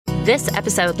This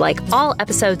episode, like all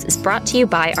episodes, is brought to you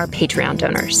by our Patreon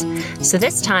donors. So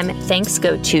this time, thanks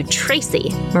go to Tracy,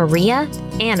 Maria,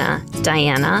 Anna,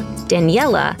 Diana,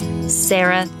 Daniela,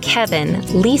 Sarah, Kevin,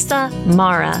 Lisa,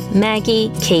 Mara,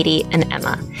 Maggie, Katie, and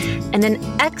Emma. And an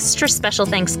extra special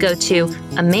thanks go to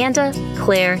Amanda,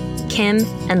 Claire, Kim,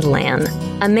 and Lan.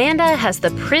 Amanda has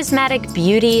the prismatic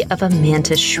beauty of a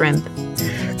mantis shrimp.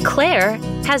 Claire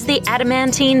has the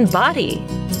adamantine body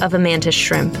of a mantis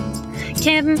shrimp.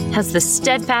 Kim has the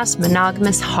steadfast,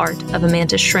 monogamous heart of a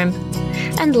mantis shrimp.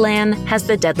 And Lan has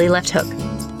the deadly left hook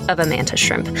of a mantis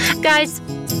shrimp. Guys,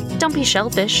 don't be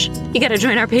shellfish. You gotta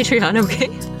join our Patreon, okay?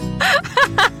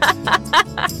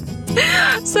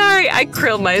 Sorry, I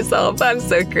krilled myself. I'm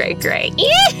so great.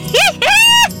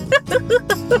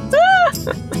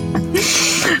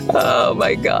 Oh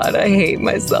my God, I hate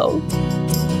myself.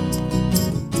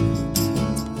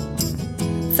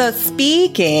 So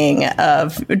speaking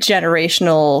of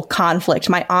generational conflict,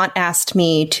 my aunt asked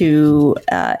me to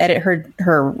edit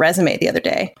her resume the other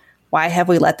day. Why have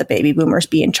we let the baby boomers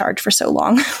be in charge for so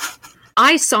long?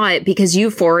 I saw it because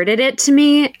you forwarded it to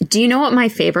me. Do you know what my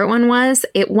favorite one was?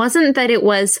 It wasn't that it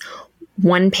was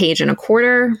 1 page and a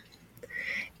quarter.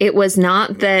 It was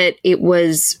not that it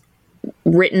was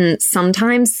written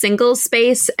sometimes single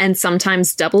space and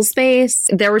sometimes double space.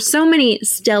 There were so many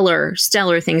stellar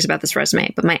things about this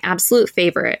resume, but my absolute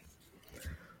favorite.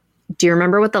 Do you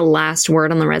remember what the last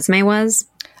word on the resume was?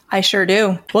 I sure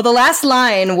do. Well, the last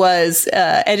line was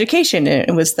education.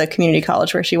 It was the community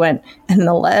college where she went. And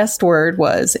the last word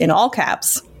was, in all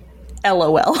caps,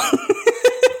 LOL.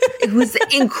 It was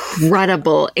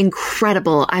incredible.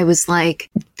 I was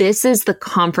like, this is the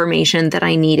confirmation that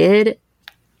I needed.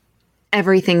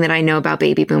 Everything that I know about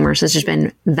baby boomers has just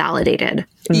been validated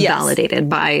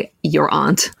by your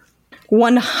aunt.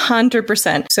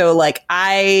 100%. So like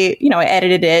I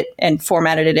edited it and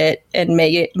formatted it and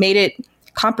made it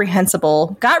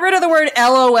comprehensible. Got rid of the word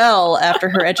LOL after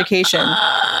her education.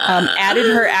 Added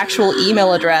her actual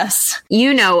email address.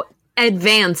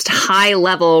 Advanced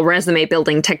high-level resume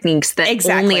building techniques that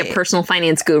only a personal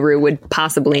finance guru would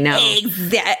possibly know.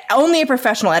 Only a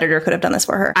professional editor could have done this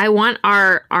for her. I want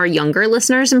our younger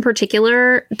listeners in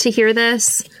particular to hear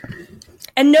this.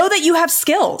 And know that you have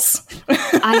skills.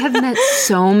 I have met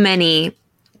so many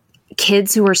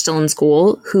kids who are still in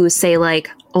school who say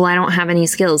like, oh, I don't have any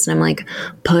skills. And I'm like,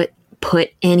 put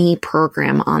any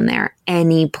program on there,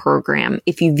 any program.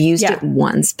 If you've used it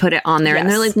once, put it on there. Yes. And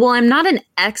they're like, well, I'm not an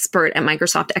expert at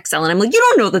Microsoft Excel. And I'm like, you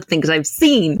don't know the things I've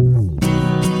seen.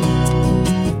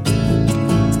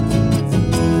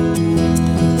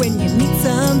 When you need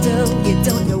some dough, you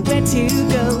don't know where to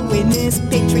go in this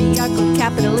patriarchal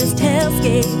capitalist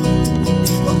hellscape.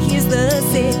 Well, here's the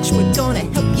sitch. We're gonna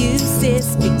help you,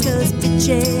 sis, because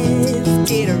bitches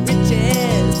get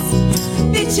riches.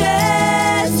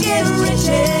 Bitches get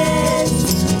riches.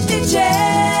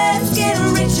 Bitches get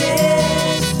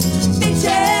riches.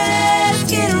 Bitches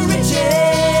get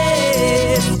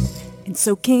riches. And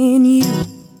so can you.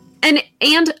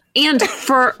 And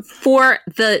for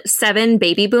the 7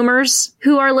 baby boomers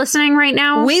who are listening right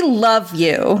now, we love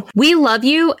you. We love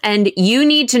you, and you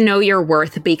need to know your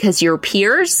worth because your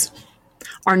peers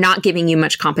are not giving you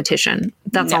much competition.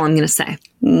 That's all I'm going to say.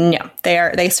 No,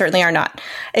 they certainly are not.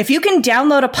 If you can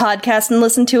download a podcast and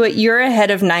listen to it, you're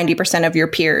ahead of 90% of your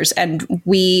peers, and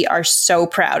we are so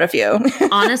proud of you.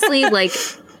 Honestly, like,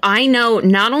 I know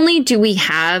not only do we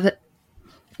have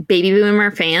baby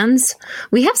boomer fans,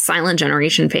 we have silent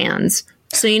generation fans.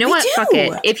 So you know what? Fuck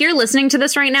it. If you're listening to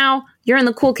this right now, you're in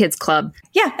the cool kids club.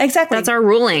 Yeah, exactly. That's our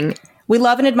ruling. We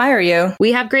love and admire you.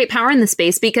 We have great power in the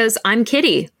space because I'm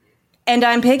Kitty. And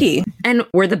I'm Piggy. And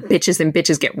we're the bitches and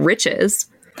bitches get riches.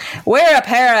 We're a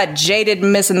pair of jaded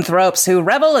misanthropes who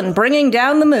revel in bringing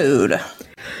down the mood.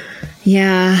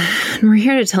 Yeah, and we're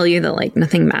here to tell you that, like,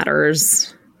 nothing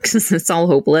matters. Because it's all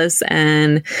hopeless,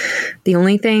 and the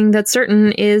only thing that's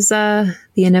certain is the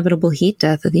inevitable heat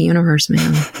death of the universe,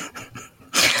 man.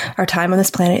 Our time on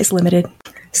this planet is limited.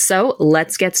 So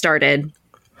let's get started.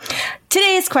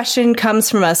 Today's question comes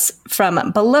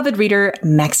from beloved reader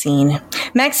Maxine.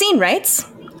 Maxine writes,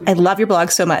 I love your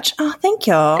blog so much. Oh, thank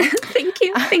you. Thank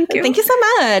you. Thank you so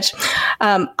much.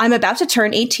 I'm about to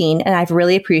turn 18, and I've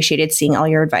really appreciated seeing all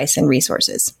your advice and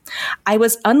resources. I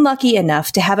was unlucky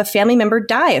enough to have a family member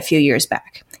die a few years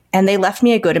back, and they left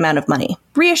me a good amount of money.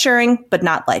 Reassuring, but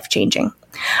not life-changing.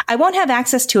 I won't have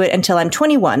access to it until I'm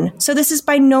 21, so this is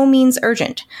by no means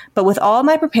urgent. But with all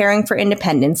my preparing for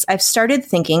independence, I've started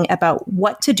thinking about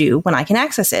what to do when I can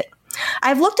access it.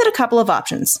 I've looked at a couple of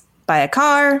options. buy a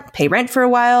car, pay rent for a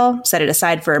while, set it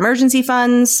aside for emergency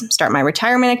funds, start my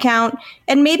retirement account,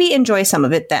 and maybe enjoy some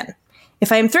of it then.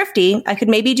 If I am thrifty, I could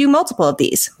maybe do multiple of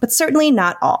these, but certainly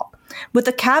not all. With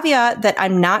the caveat that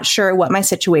I'm not sure what my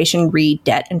situation re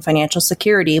debt and financial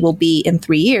security will be in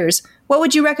 3 years, what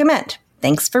would you recommend?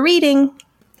 Thanks for reading.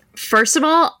 First of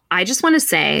all, I just want to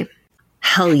say,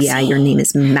 hell yeah, your name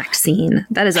is Maxine.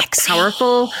 That is a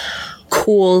powerful,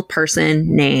 cool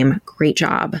person name. Great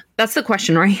job. That's the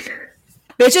question, right?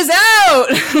 Bitches out!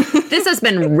 This has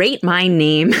been Rate My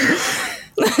Name.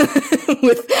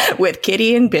 with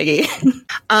Kitty and Biggie.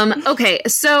 Okay,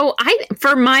 so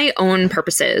for my own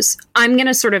purposes, I'm going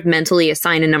to sort of mentally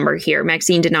assign a number here.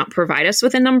 Maxine did not provide us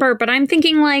with a number, but I'm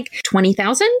thinking like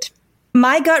 20,000?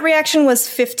 My gut reaction was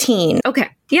 15. Okay,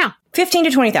 yeah. 15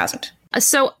 to 20,000.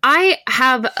 So I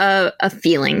have a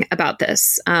feeling about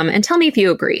this, and tell me if you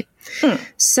agree.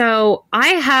 So I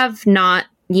have not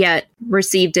yet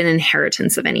received an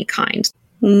inheritance of any kind.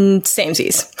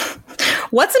 Samesies.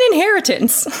 What's an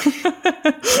inheritance?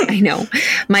 I know.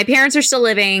 My parents are still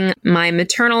living. My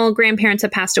maternal grandparents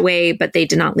have passed away, but they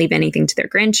did not leave anything to their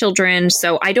grandchildren.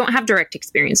 So I don't have direct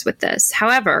experience with this.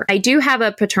 However, I do have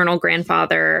a paternal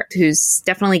grandfather who's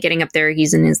definitely getting up there.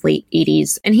 He's in his late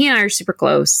 80s, and he and I are super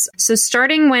close. So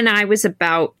starting when I was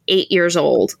about 8 years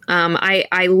old,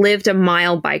 I lived a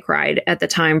mile bike ride at the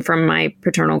time from my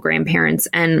paternal grandparents,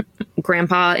 and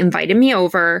Grandpa invited me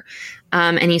over.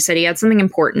 And he said he had something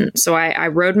important. So I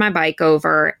rode my bike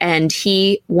over, and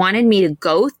he wanted me to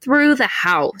go through the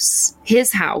house,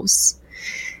 his house,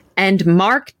 and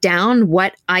mark down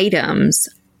what items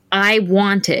I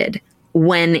wanted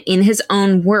when, in his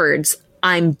own words,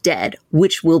 I'm dead,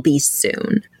 which will be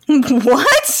soon.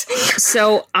 What?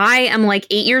 So I am like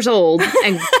 8 years old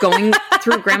and going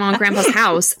through Grandma and Grandpa's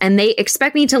house, and they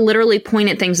expect me to literally point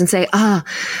at things and say,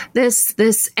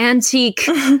 this antique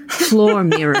floor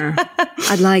mirror.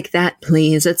 I'd like that,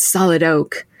 please. It's solid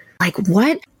oak. Like,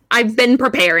 what? I've been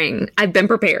preparing.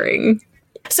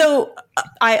 So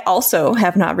I also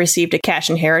have not received a cash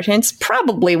inheritance,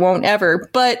 probably won't ever,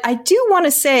 but I do want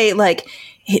to say, like,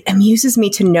 it amuses me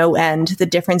to no end the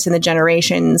difference in the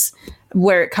generations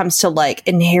where it comes to like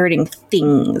inheriting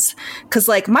things. Because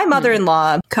like my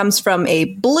mother-in-law comes from a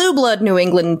blue blood New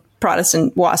England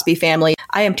Protestant waspy family.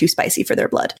 I am too spicy for their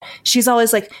blood. She's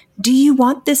always like, do you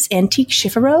want this antique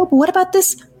chifforobe? What about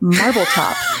this marble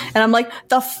top? And I'm like,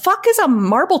 the fuck is a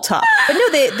marble top? But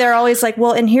no, they're always like,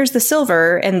 well, and here's the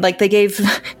silver. And like they gave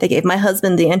my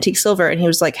husband the antique silver, and he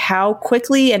was like, how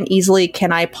quickly and easily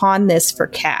can I pawn this for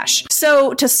cash?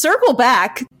 So to circle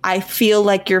back, I feel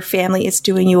like your family is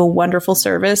doing you a wonderful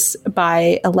service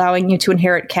by allowing you to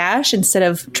inherit cash instead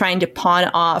of trying to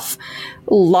pawn off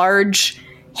large,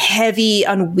 heavy,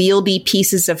 unwieldy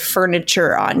pieces of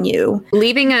furniture on you.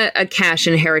 Leaving a cash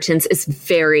inheritance is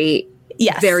very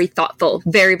thoughtful.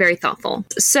 Very, very thoughtful.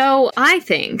 So I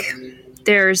think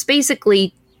there's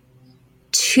basically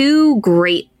two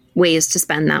great ways to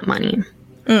spend that money.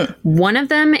 One of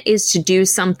them is to do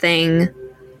something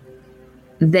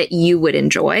that you would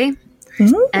enjoy.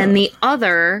 And the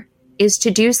other is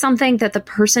to do something that the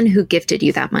person who gifted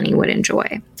you that money would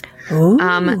enjoy.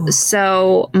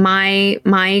 So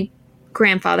my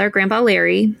grandfather, Grandpa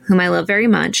Larry, whom I love very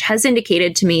much, has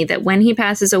indicated to me that when he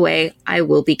passes away, I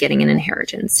will be getting an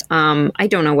inheritance. I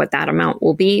don't know what that amount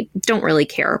will be. Don't really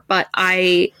care. But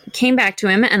I came back to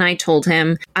him and I told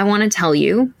him, I want to tell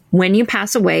you when you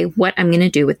pass away what I'm going to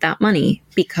do with that money,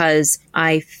 because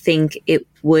I think it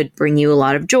would bring you a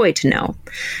lot of joy to know.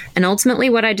 And ultimately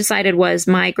what I decided was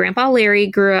my Grandpa Larry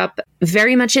grew up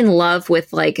very much in love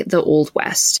with like the Old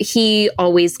West. He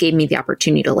always gave me the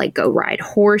opportunity to like go ride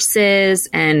horses,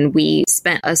 and we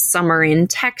spent a summer in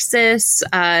Texas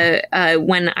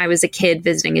when I was a kid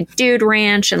visiting a dude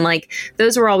ranch, and like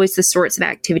those were always the sorts of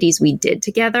activities we did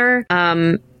together.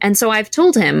 And so I've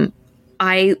told him,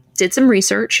 I did some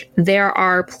research. There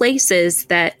are places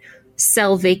that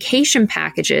sell vacation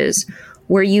packages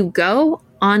where you go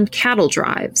on cattle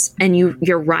drives and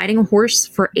you're riding a horse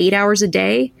for 8 hours a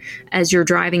day as you're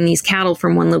driving these cattle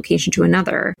from one location to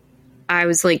another. I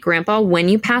was like, Grandpa, when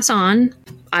you pass on,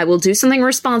 I will do something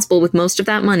responsible with most of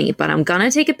that money, but I'm going to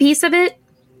take a piece of it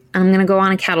and I'm going to go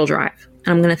on a cattle drive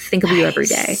and I'm going to think of you every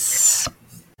day.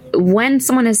 When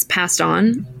someone has passed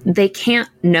on, they can't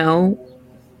know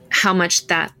how much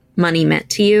that money meant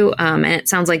to you. And it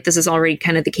sounds like this is already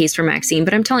kind of the case for Maxine,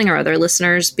 but I'm telling our other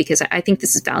listeners because I think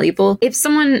this is valuable. If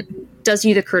someone does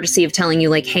you the courtesy of telling you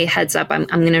like, hey, heads up, I'm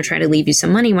going to try to leave you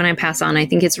some money when I pass on, I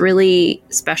think it's really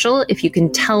special if you can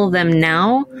tell them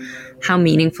now how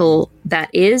meaningful that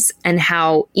is, and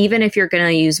how even if you're going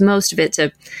to use most of it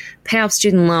to pay off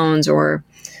student loans or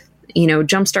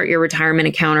jumpstart your retirement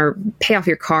account or pay off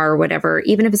your car or whatever,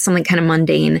 even if it's something kind of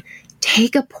mundane,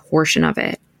 take a portion of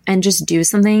it and just do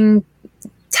something.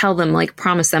 Tell them,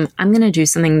 promise them, I'm going to do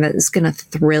something that is going to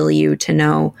thrill you to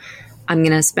know I'm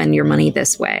going to spend your money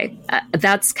this way.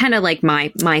 That's kind of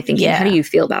my thinking. Yeah. How do you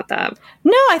feel about that?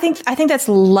 No, I think that's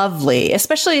lovely,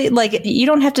 especially you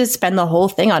don't have to spend the whole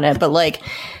thing on it, but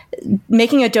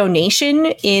making a donation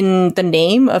in the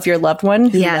name of your loved one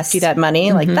who left you that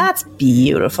money, that's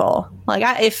beautiful.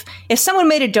 If someone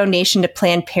made a donation to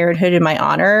Planned Parenthood in my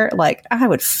honor, I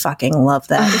would fucking love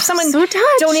that. If someone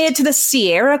donated to the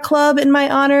Sierra Club in my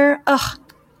honor,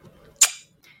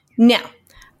 Now,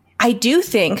 I do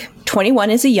think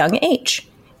 21 is a young age.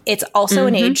 It's also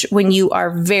an age when you are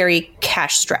very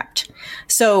cash strapped.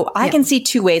 So I can see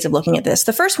two ways of looking at this.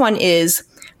 The first one is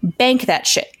bank that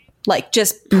shit.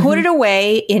 Just put it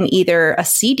away in either a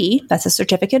CD, that's a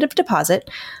certificate of deposit,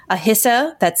 a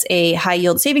HISA, that's a high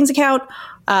yield savings account,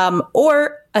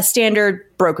 or a standard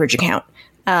brokerage account.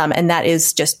 And that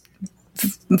is just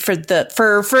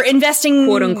for investing,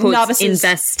 quote unquote, novices.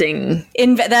 investing.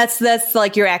 That's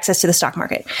your access to the stock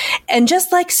market, and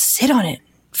just sit on it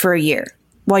for a year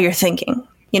while you're thinking,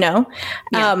 and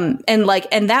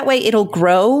that way it'll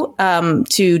grow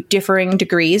to differing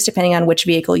degrees depending on which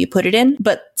vehicle you put it in.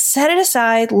 But set it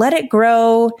aside, let it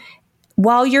grow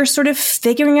while you're sort of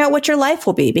figuring out what your life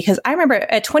will be. Because I remember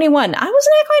at 21, I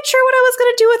wasn't quite sure what I was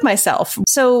going to do with myself.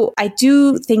 So I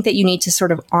do think that you need to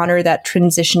sort of honor that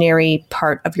transitionary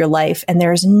part of your life. And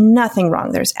there's nothing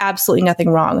wrong. There's absolutely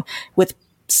nothing wrong with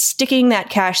sticking that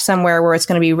cash somewhere where it's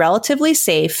going to be relatively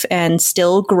safe and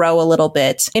still grow a little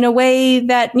bit in a way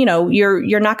that,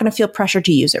 you're not going to feel pressure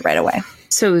to use it right away.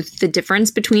 So the difference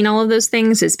between all of those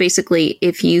things is basically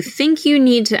if you think you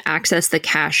need to access the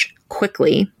cash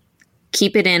quickly,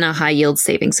 keep it in a high yield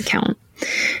savings account.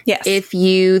 Yes. If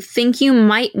you think you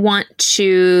might want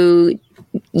to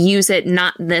use it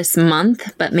not this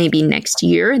month, but maybe next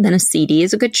year, then a CD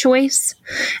is a good choice.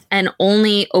 And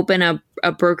only open a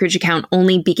brokerage account,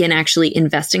 only begin actually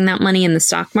investing that money in the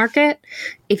stock market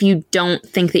if you don't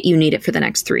think that you need it for the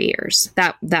next 3 years.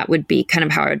 That would be kind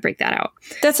of how I would break that out.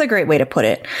 That's a great way to put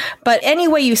it. But any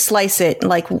way you slice it,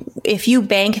 if you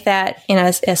bank that in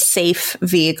a safe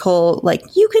vehicle,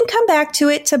 you can come back to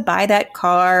it to buy that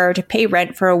car, to pay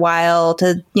rent for a while,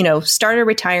 to, start a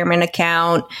retirement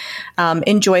account,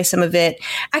 enjoy some of it.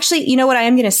 Actually, you know what I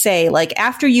am going to say?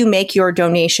 After you make your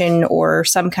donation or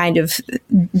some kind of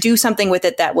do something with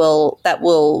it that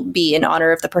will be in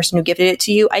honor of the person who gifted it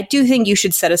to you, I do think you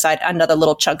should set aside another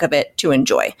little chunk of it to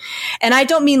enjoy. And I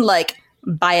don't mean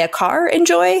buy a car,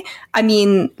 enjoy. I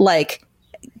mean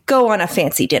go on a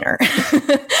fancy dinner.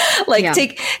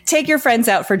 Take your friends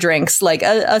out for drinks,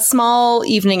 a small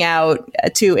evening out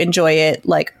to enjoy it.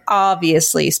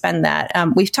 Obviously spend that.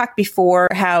 We've talked before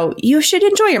how you should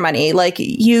enjoy your money.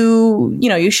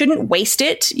 You shouldn't waste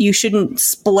it. You shouldn't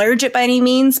splurge it by any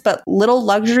means, but little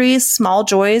luxuries, small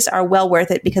joys are well worth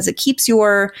it because it keeps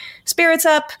your spirits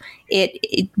up.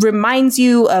 It reminds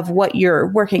you of what you're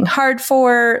working hard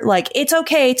for. It's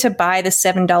okay to buy the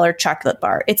 $7 chocolate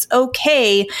bar. It's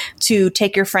okay to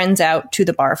take your friends out to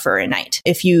the bar for a night.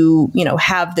 If you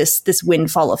have this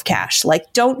windfall of cash,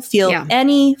 don't feel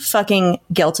any fucking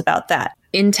guilt about that.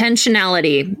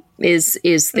 Intentionality is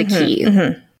the key.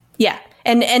 Mm-hmm. Yeah.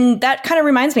 And that kind of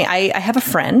reminds me, I have a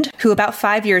friend who about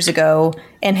 5 years ago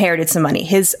inherited some money.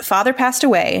 His father passed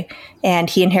away and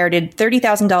he inherited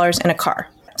 $30,000 and a car.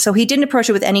 So he didn't approach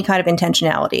it with any kind of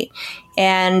intentionality.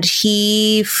 And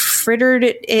he frittered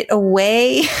it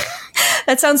away.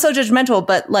 That sounds so judgmental,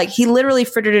 but he literally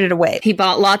frittered it away. He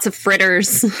bought lots of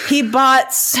fritters. He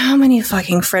bought so many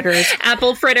fucking fritters.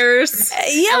 Apple fritters.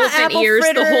 Elephant ears,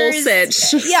 fritters. The whole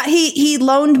sitch. Yeah, he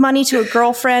loaned money to a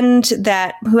girlfriend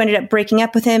who ended up breaking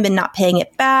up with him and not paying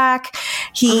it back.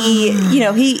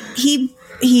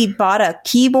 He bought a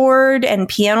keyboard and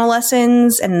piano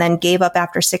lessons and then gave up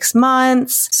after 6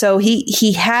 months. So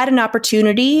he had an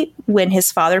opportunity when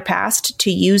his father passed to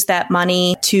use that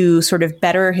money to sort of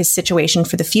better his situation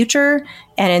for the future.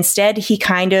 And instead, he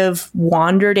kind of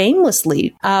wandered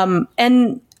aimlessly.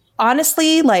 And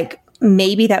honestly,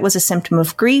 maybe that was a symptom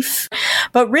of grief.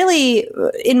 But really,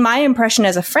 in my impression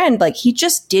as a friend, he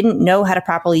just didn't know how to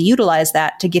properly utilize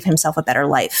that to give himself a better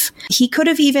life. He could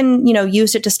have even,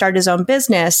 used it to start his own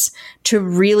business to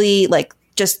really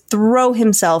just throw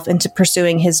himself into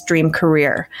pursuing his dream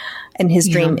career and his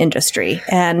dream industry.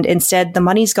 And instead, the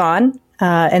money's gone.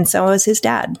 And so is his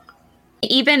dad.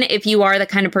 Even if you are the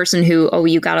kind of person who,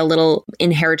 you got a little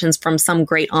inheritance from some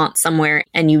great aunt somewhere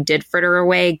and you did fritter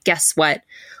away, guess what?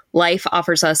 life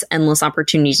offers us endless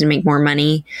opportunities to make more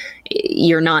money.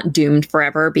 You're not doomed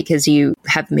forever because you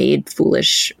have made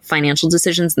foolish financial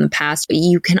decisions in the past.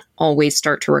 You can always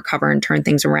start to recover and turn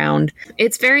things around.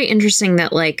 It's very interesting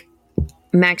that like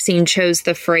Maxine chose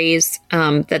the phrase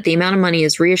that the amount of money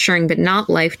is reassuring but not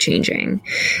life-changing.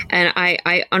 And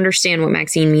I understand what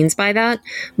Maxine means by that,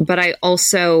 but I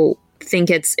also think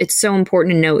it's so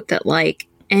important to note that like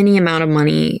any amount of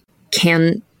money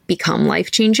can become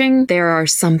life-changing. There are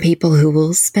some people who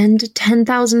will spend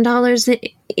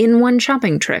 $10,000 in one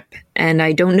shopping trip. And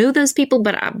I don't know those people,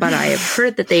 but I have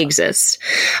heard that they exist.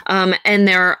 And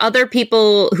there are other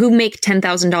people who make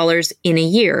 $10,000 in a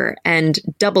year, and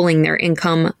doubling their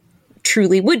income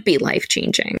truly would be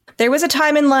life-changing. There was a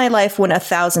time in my life when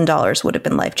 $1,000 would have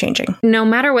been life-changing. No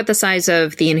matter what the size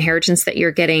of the inheritance that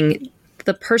you're getting,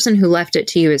 the person who left it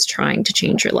to you is trying to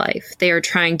change your life. They are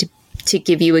trying to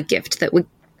give you a gift that would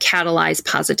catalyze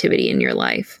positivity in your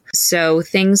life. So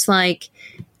things like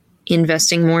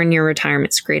investing more in your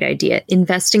retirement is a great idea.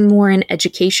 Investing more in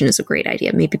education is a great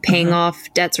idea. Maybe paying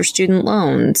off debts or student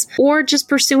loans, or just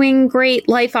pursuing great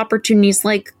life opportunities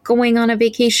like going on a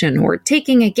vacation or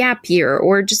taking a gap year,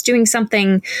 or just doing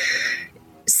something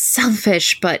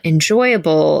selfish but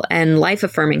enjoyable and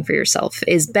life-affirming for yourself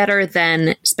is better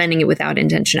than spending it without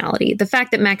intentionality. The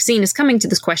fact that Maxine is coming to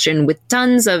this question with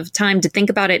tons of time to think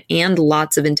about it and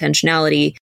lots of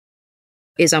intentionality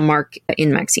is a mark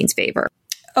in Maxine's favor.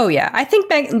 Oh, yeah. I think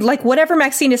like whatever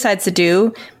Maxine decides to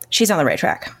do, she's on the right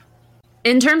track.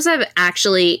 In terms of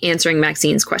actually answering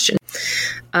Maxine's question,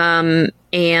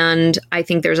 and I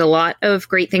think there's a lot of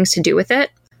great things to do with it.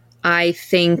 I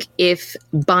think if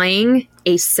buying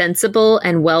a sensible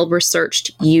and well-researched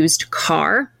used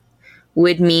car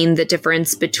would mean the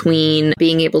difference between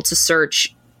being able to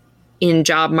search in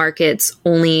job markets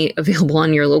only available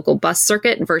on your local bus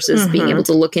circuit versus being able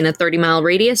to look in a 30-mile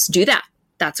radius, do that.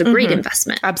 That's a great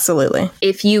investment. Absolutely.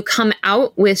 If you come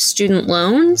out with student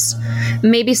loans,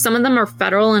 maybe some of them are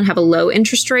federal and have a low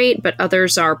interest rate, but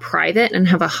others are private and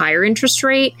have a higher interest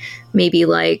rate, maybe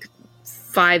like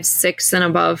 5, 6 and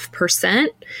above %.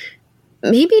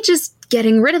 Maybe just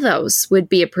getting rid of those would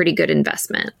be a pretty good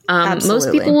investment.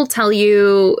 Most people will tell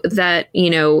you that, you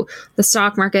know, the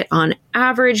stock market on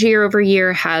average year over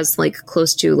year has like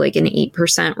close to like an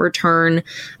 8% return.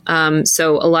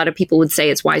 So a lot of people would say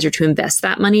it's wiser to invest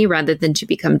that money rather than to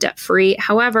become debt free.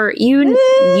 However, you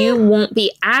won't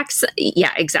be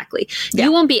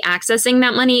You won't be accessing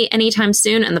that money anytime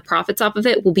soon, and the profits off of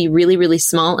it will be really, really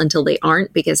small until they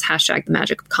aren't, because # the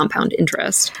magic of compound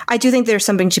interest. I do think there's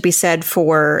something to be said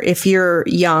for if you're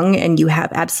young and you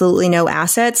have absolutely no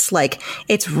assets, like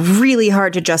it's really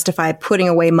hard to justify putting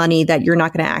away money that you're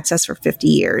not going to access for 50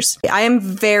 years. I am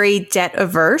very debt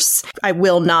averse. I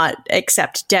will not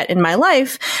accept debt in my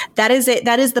life. That is it.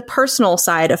 That is the personal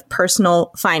side of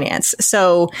personal finance.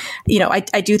 So, you know,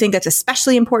 I do think that's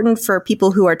especially important for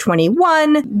people who are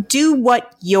 21. Do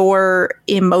what your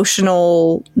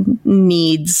emotional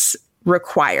needs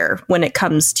require when it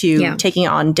comes to taking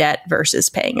on debt versus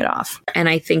paying it off. And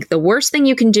I think the worst thing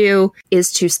you can do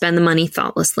is to spend the money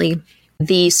thoughtlessly.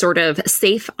 The sort of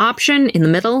safe option in the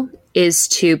middle is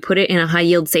to put it in a high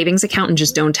yield savings account and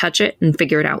just don't touch it and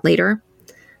figure it out later.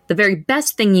 The very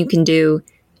best thing you can do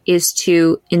is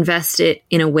to invest it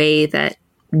in a way that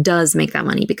does make that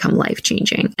money become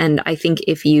life-changing. And I think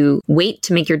if you wait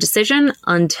to make your decision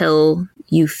until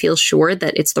you feel sure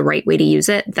that it's the right way to use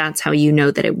it, that's how you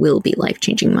know that it will be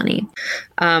life-changing money.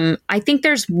 I think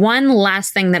there's one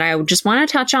last thing that I would just want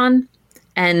to touch on.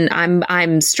 And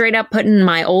I'm straight up putting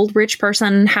my old rich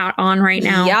person hat on right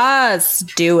now. Yes,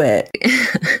 do it.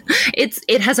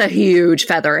 It has a huge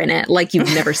feather in it, like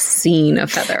you've never seen a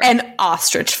feather. An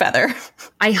ostrich feather.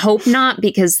 I hope not,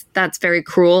 because that's very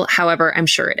cruel. However, I'm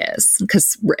sure it is,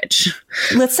 because rich.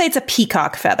 Let's say it's a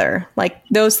peacock feather. Like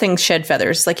those things shed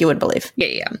feathers like you would believe.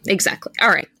 Yeah, exactly. All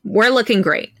right. We're looking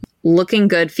great. Looking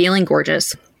good, feeling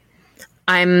gorgeous.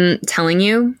 I'm telling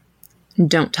you,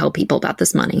 don't tell people about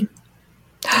this money.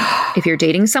 If you're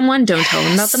dating someone, don't tell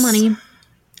them about the money.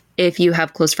 If you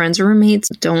have close friends or roommates,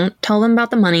 don't tell them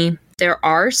about the money. There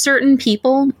are certain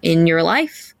people in your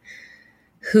life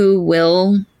who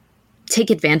will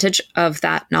take advantage of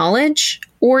that knowledge,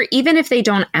 or even if they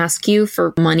don't ask you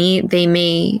for money, they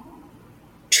may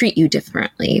treat you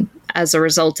differently as a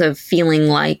result of feeling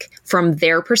like, from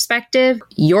their perspective,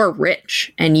 you're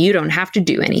rich and you don't have to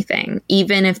do anything.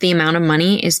 Even if the amount of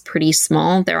money is pretty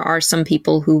small, there are some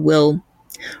people who will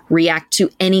react to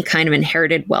any kind of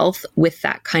inherited wealth with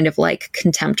that kind of like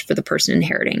contempt for the person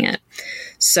inheriting it.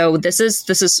 So this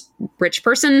is rich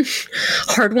person,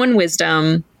 hard won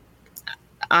wisdom.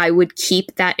 I would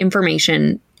keep that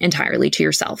information entirely to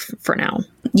yourself for now.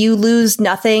 You lose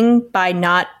nothing by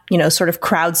not, sort of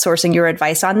crowdsourcing your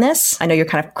advice on this. I know you're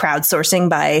kind of crowdsourcing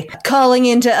by calling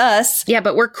into us. Yeah,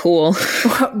 but we're cool.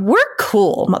 We're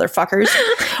cool, motherfuckers.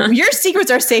 Your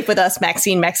secrets are safe with us,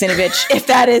 Maxine Maxinovich, if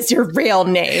that is your real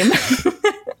name.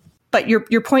 But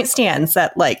your point stands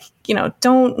that,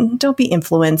 don't be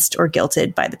influenced or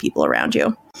guilted by the people around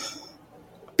you.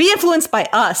 Be influenced by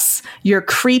us, your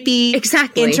creepy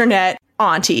internet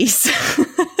aunties.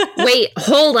 Wait,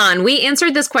 hold on. We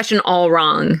answered this question all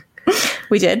wrong.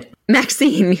 We did.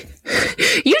 Maxine,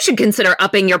 you should consider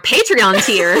upping your Patreon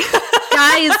tier.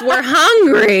 Guys, we're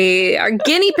hungry. Our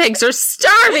guinea pigs are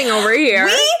starving over here.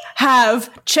 We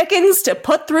have chickens to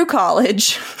put through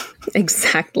college.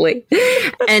 Exactly.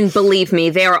 And believe me,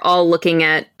 they are all looking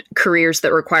at careers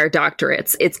that require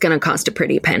doctorates. It's going to cost a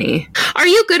pretty penny. Are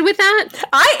you good with that?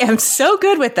 I am so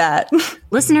good with that.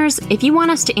 Listeners, if you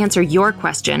want us to answer your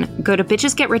question, go to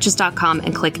bitchesgetriches.com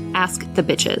and click Ask the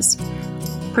Bitches.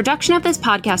 Production of this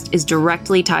podcast is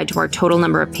directly tied to our total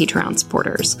number of Patreon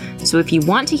supporters. So if you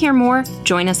want to hear more,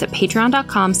 join us at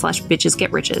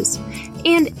patreon.com/bitchesgetriches.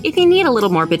 And if you need a little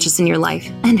more bitches in your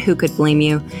life, and who could blame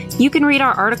you, you can read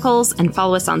our articles and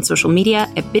follow us on social media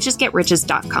at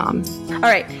bitchesgetriches.com. All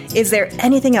right. Is there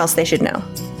anything else they should know?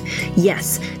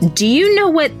 Yes. Do you know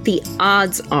what the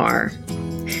odds are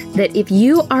that if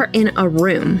you are in a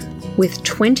room with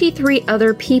 23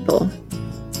 other people,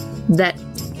 that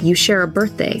you share a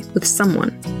birthday with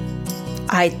someone?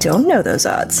 I don't know those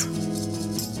odds.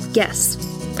 Guess.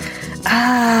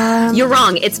 You're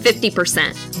wrong. It's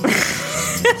 50%.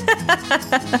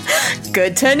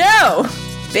 Good to know.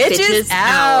 Bitches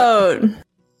out.